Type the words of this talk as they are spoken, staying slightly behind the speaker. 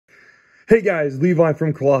Hey guys, Levi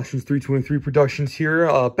from Colossians 323 Productions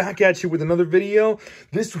here, back at you with another video.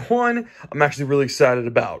 This one I'm actually really excited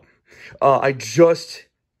about. I just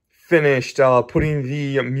finished putting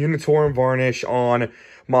the Munitorum varnish on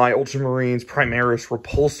my Ultramarines Primaris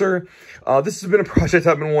Repulsor. This has been a project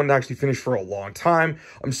I've been wanting to actually finish for a long time.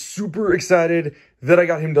 I'm super excited that I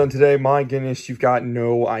got him done today. My goodness, you've got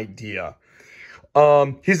no idea.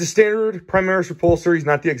 He's a standard Primaris Repulsor. He's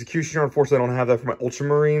not the Executioner. Unfortunately, I don't have that for my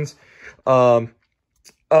Ultramarines. One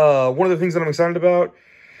of the things that I'm excited about,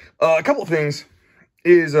 a couple of things,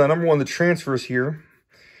 is, number one, the transfers here.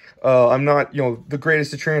 I'm not, the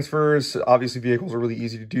greatest at transfers. Obviously, vehicles are really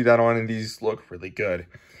easy to do that on, and these look really good.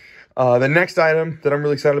 The next item that I'm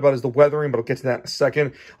really excited about is the weathering, but I'll get to that in a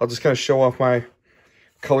second. I'll just kind of show off my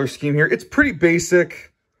color scheme here. It's pretty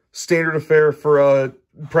basic, standard affair for a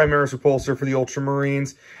Primaris Repulsor for the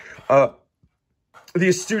Ultramarines. The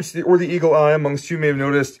astute or the eagle eye amongst you may have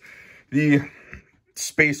noticed the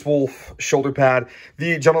Space Wolf shoulder pad.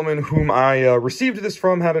 The gentleman whom I received this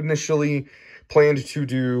from had initially planned to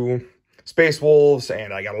do Space Wolves,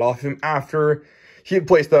 and I got it off him after he had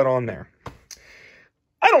placed that on there.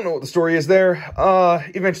 I don't know what the story is there.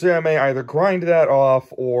 Eventually I may either grind that off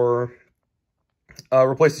or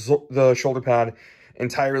replace the shoulder pad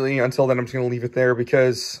entirely. Until then, I'm just going to leave it there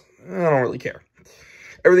because I don't really care.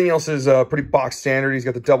 Everything else is pretty box standard. He's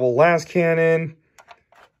got the double las cannon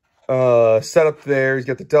set up there. He's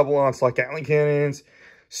got the double onslaught Gatling cannons,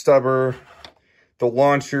 stubber, the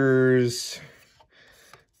launchers,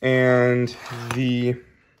 and the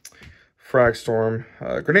Fragstorm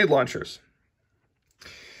grenade launchers.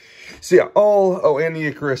 So yeah, and the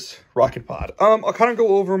Icarus rocket pod. I'll kind of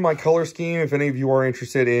go over my color scheme if any of you are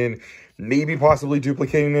interested in maybe possibly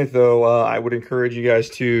duplicating it, though I would encourage you guys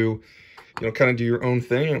to, kind of do your own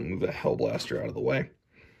thing and move the Hellblaster out of the way.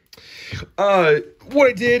 What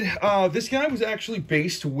I did, this guy was actually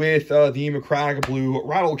based with the Macragge Blue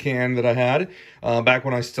rattle can that I had back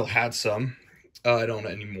when I still had some. I don't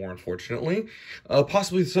anymore, unfortunately.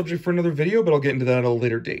 Possibly the subject for another video, but I'll get into that at a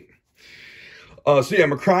later date. So yeah,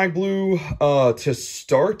 Macragge Blue to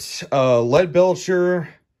start. Lead Belcher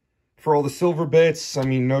for all the silver bits. I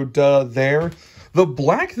mean, no duh there. The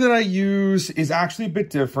black that I use is actually a bit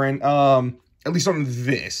different, at least on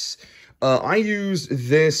this. I use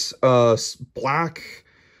this black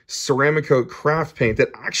ceramic coat craft paint that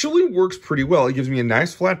actually works pretty well. It gives me a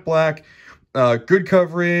nice flat black, good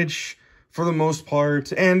coverage for the most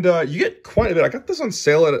part, and you get quite a bit. I got this on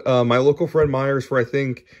sale at my local Fred Meyer's for, I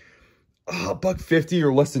think, $1.50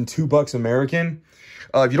 or less than $2 American.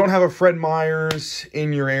 If you don't have a Fred Meyer's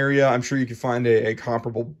in your area, I'm sure you can find a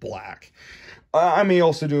comparable black. I may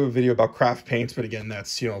also do a video about craft paints, but again,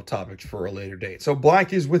 that's, topic for a later date. So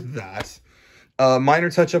black is with that. Minor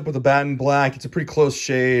touch-up with a Batten black. It's a pretty close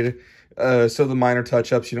shade, so the minor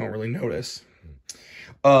touch-ups you don't really notice.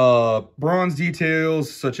 Bronze details,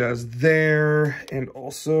 such as there, and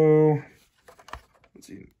also, let's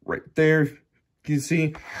see, right there, you can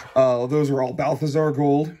see, those are all Balthazar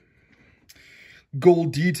gold.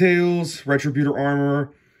 Gold details, Retributor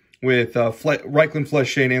armor, with Reichland Flesh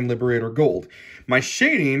Shade and Liberator Gold. My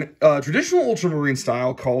shading, traditional Ultramarine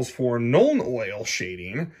style, calls for Nuln Oil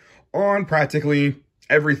shading on practically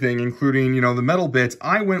everything, including, the metal bits.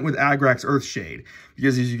 I went with Agrax Earth Shade,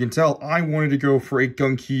 because as you can tell, I wanted to go for a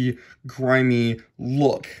gunky, grimy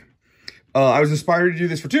look. I was inspired to do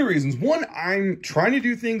this for two reasons. One, I'm trying to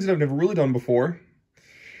do things that I've never really done before.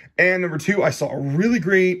 And number two, I saw a really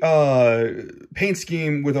great paint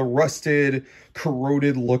scheme with a rusted,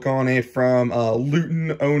 corroded look on it from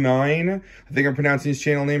Luton09. I think I'm pronouncing his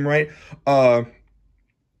channel name right. I'll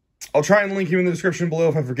try and link you in the description below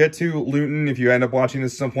if I forget to. Luton, if you end up watching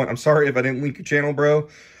this at some point, I'm sorry if I didn't link your channel, bro.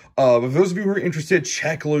 But for those of you who are interested,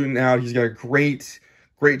 check Luton out. He's got a great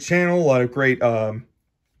channel, a lot of great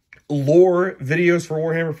lore videos for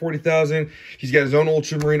Warhammer 40,000. He's got his own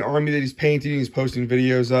Ultramarine army that he's painting, he's posting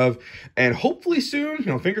videos of, and hopefully soon,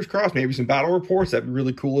 fingers crossed, maybe some battle reports. That'd be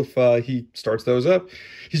really cool if he starts those up.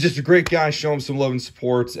 He's just a great guy. Show him some love and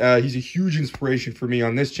support. He's a huge inspiration for me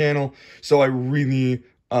on this channel, so I really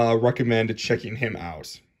recommend checking him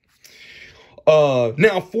out.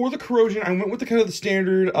 Now, for the corrosion, I went with the kind of the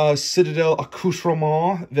standard Citadel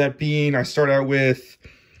accoutrement, that being, I start out with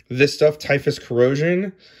this stuff, Typhus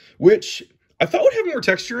Corrosion, which I thought would have more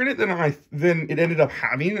texture in it than it ended up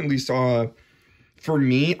having, at least for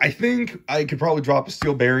me. I think I could probably drop a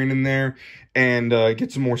steel bearing in there and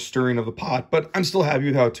get some more stirring of the pot, but I'm still happy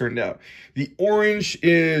with how it turned out. The orange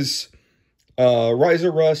is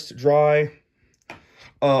Riser Rust Dry.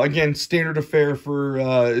 Again, standard affair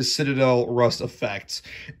for Citadel Rust effects.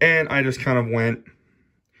 And I just kind of went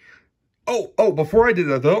Before I did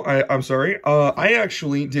that, though, I'm sorry. I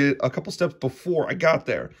actually did a couple steps before I got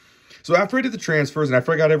there. So after I did the transfers and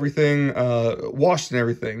after I got everything washed and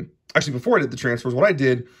everything, actually, before I did the transfers, what I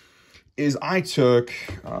did is I took,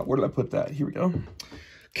 where did I put that? Here we go.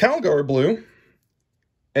 Calgar Blue,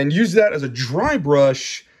 and used that as a dry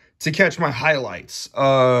brush to catch my highlights.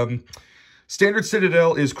 Standard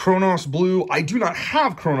Citadel is Kronos Blue. I do not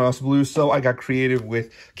have Kronos Blue, so I got creative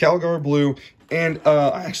with Calgar Blue. And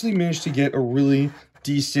I actually managed to get a really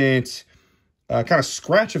decent kind of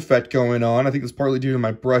scratch effect going on. I think that's partly due to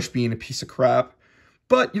my brush being a piece of crap.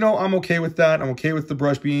 But, you know, I'm okay with that. I'm okay with the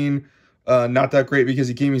brush being not that great because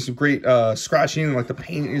it gave me some great scratching. Like the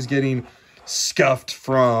paint is getting scuffed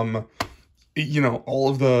from, you know, all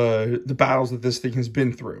of the battles that this thing has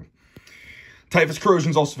been through. Typhus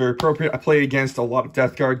Corrosion is also very appropriate. I play against a lot of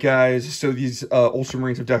Death Guard guys, so these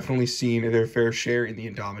Ultramarines have definitely seen their fair share in the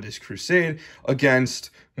Indomitus Crusade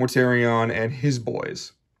against Mortarion and his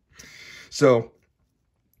boys. So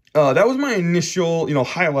that was my initial, you know,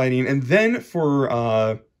 highlighting. And then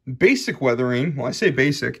for basic weathering, well, I say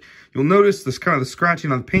basic, you'll notice this kind of the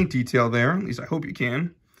scratching on the paint detail there. At least I hope you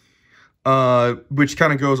can. Which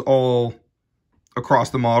kind of goes all across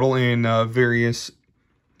the model in various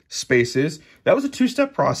spaces. That was a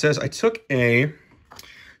two-step process. I took a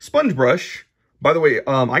sponge brush. By the way,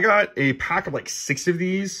 I got a pack of like 6 of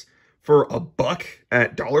these for $1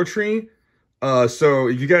 at Dollar Tree. So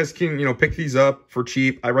if you guys can, you know, pick these up for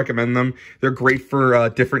cheap, I recommend them. They're great for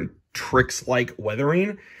different tricks like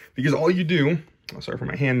weathering, because all you do, oh, sorry for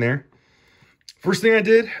my hand there. First thing I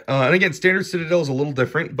did, and again, Standard Citadel is a little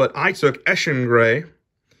different, but I took Eshin Gray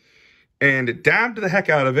and dabbed the heck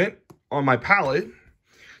out of it on my palette,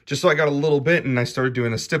 just so I got a little bit, and I started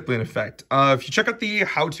doing a stippling effect. If you check out the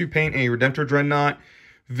How to Paint a Redemptor Dreadnought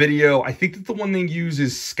video, I think that the one they use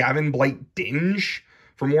is Scaven Blight Dinge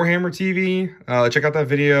from Warhammer TV. Check out that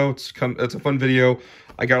video. It's a fun video.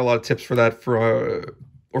 I got a lot of tips for that for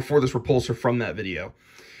this repulsor from that video.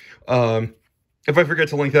 If I forget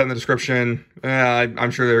to link that in the description, I'm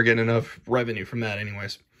sure they're getting enough revenue from that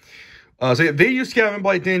anyways. So yeah, they use Scaven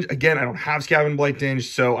Blight Dinge. Again, I don't have Scaven Blight Dinge,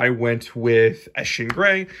 so I went with Eshin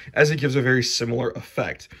Gray, as it gives a very similar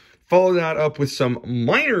effect. Follow that up with some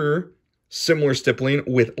minor similar stippling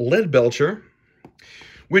with Lead Belcher,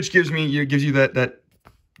 which gives you that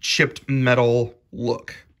chipped metal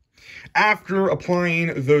look. After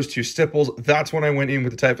applying those two stipples, that's when I went in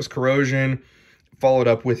with the Typhus Corrosion, followed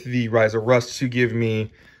up with the Rise of Rust to give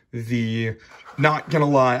me the, not gonna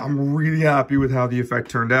lie, I'm really happy with how the effect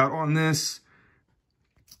turned out on this.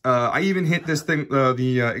 I even hit this thing,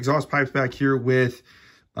 the exhaust pipes back here with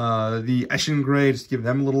the Eshin Gray, just to give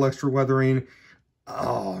them a little extra weathering.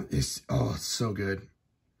 Oh, it's so good.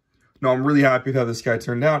 No, I'm really happy with how this guy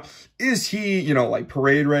turned out. Is he, you know, like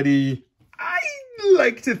parade ready? I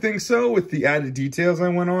like to think so, with the added details I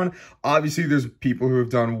went on. Obviously, there's people who have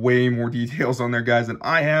done way more details on their guys than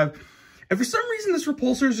I have. And for some reason, this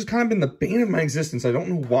repulsor has just kind of been the bane of my existence. I don't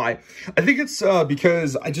know why. I think it's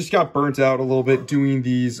because I just got burnt out a little bit doing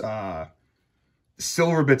these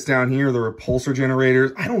silver bits down here, the repulsor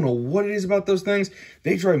generators. I don't know what it is about those things.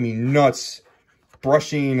 They drive me nuts.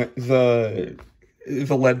 Brushing the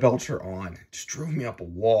Lead Belcher on just drove me up a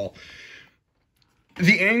wall.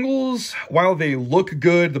 The angles, while they look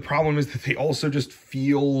good, the problem is that they also just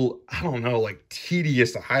feel, I don't know, like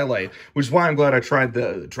tedious to highlight, which is why I'm glad I tried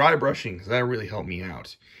the dry brushing, because that really helped me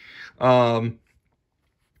out.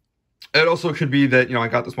 It also could be that, you know, I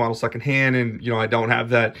got this model secondhand and, you know, I don't have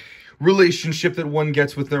that relationship that one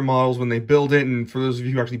gets with their models when they build it. And for those of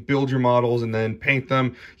you who actually build your models and then paint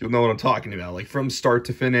them, you'll know what I'm talking about. Like from start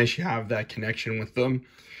to finish, you have that connection with them.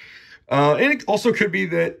 And it also could be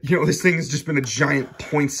that, you know, this thing has just been a giant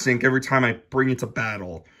point sink every time I bring it to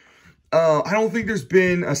battle. I don't think there's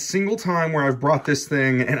been a single time where I've brought this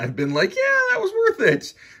thing and I've been like, yeah, that was worth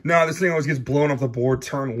it. No, this thing always gets blown off the board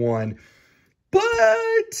turn 1.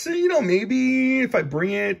 But, you know, maybe if I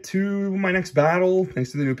bring it to my next battle,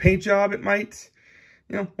 thanks to the new paint job, it might,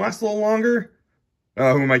 you know, last a little longer.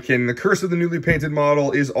 Who am I kidding? The curse of the newly painted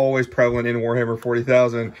model is always prevalent in Warhammer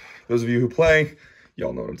 40,000. Those of you who play,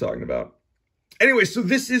 y'all know what I'm talking about. Anyway, so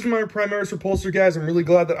this is my Primaris repulsor, guys. I'm really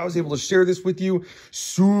glad that I was able to share this with you.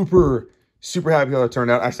 Super happy how it turned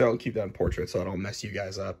out. Actually, I'll keep that in portrait so I don't mess you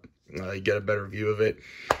guys up. You get a better view of it.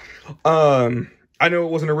 I know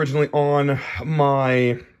it wasn't originally on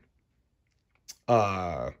my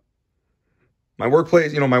my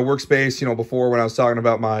workplace, you know, my workspace, you know, before when I was talking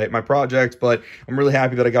about my project, but I'm really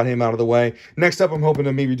happy that I got him out of the way. Next up, I'm hoping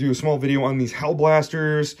to maybe do a small video on these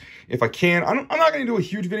Hellblasters if I can. I'm not going to do a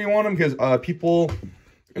huge video on them because people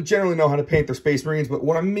generally know how to paint their Space Marines, but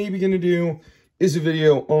what I'm maybe going to do is a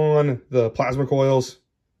video on the plasma coils.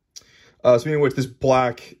 Speaking of which, this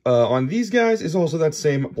black on these guys is also that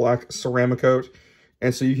same black ceramic coat,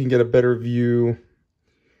 and so you can get a better view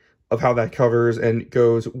of how that covers and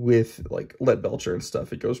goes with like lead belcher and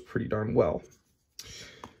stuff. It goes pretty darn well.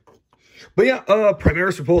 But yeah,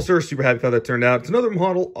 Primaris Repulsor, super happy with how that turned out. It's another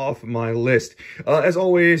model off my list. As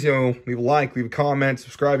always, you know, leave a like, leave a comment,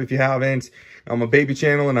 subscribe if you haven't. I'm a baby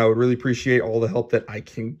channel, and I would really appreciate all the help that I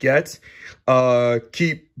can get.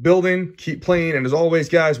 Keep building, keep playing, and as always,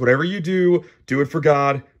 guys, whatever you do, do it for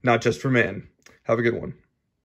God, not just for man. Have a good one.